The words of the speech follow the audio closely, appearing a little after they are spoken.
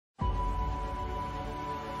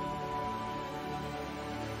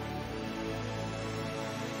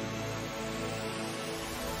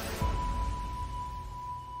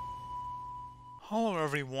Hello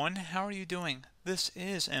everyone, how are you doing? This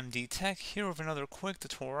is MD Tech here with another quick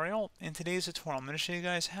tutorial. In today's tutorial, I'm going to show you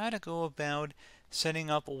guys how to go about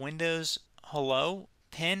setting up a Windows Hello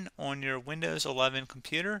pin on your Windows 11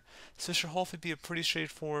 computer. So this should hopefully be a pretty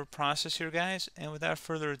straightforward process here, guys. And without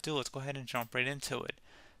further ado, let's go ahead and jump right into it.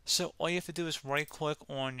 So all you have to do is right click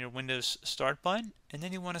on your Windows Start button, and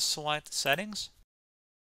then you want to select Settings.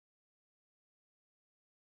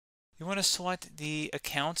 You want to select the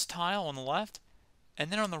Accounts tile on the left. And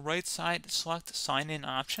then on the right side, select Sign In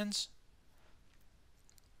Options.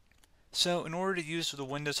 So in order to use the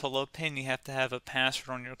Windows Hello pin, you have to have a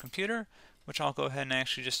password on your computer, which I'll go ahead and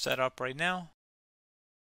actually just set up right now.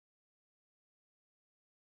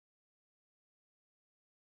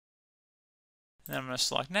 And then I'm going to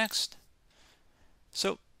select Next.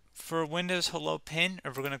 So for Windows Hello pin,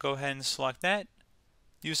 we're going to go ahead and select that.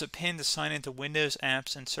 Use a pin to sign into Windows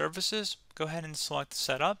apps and services. Go ahead and select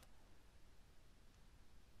Setup.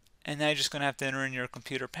 And now you're just going to have to enter in your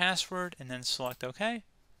computer password and then select OK.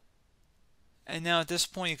 And now at this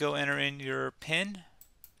point, you go enter in your PIN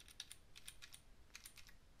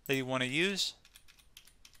that you want to use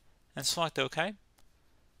and select OK.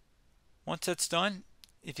 Once that's done,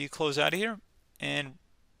 if you close out of here and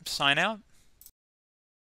sign out,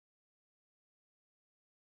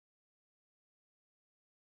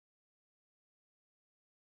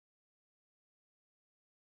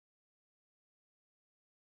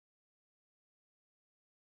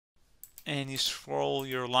 and you scroll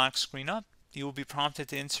your lock screen up, you will be prompted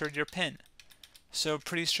to insert your PIN. So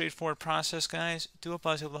pretty straightforward process, guys. Do hope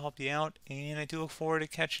I was able to help you out, and I do look forward to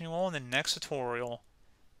catching you all in the next tutorial.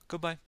 Goodbye.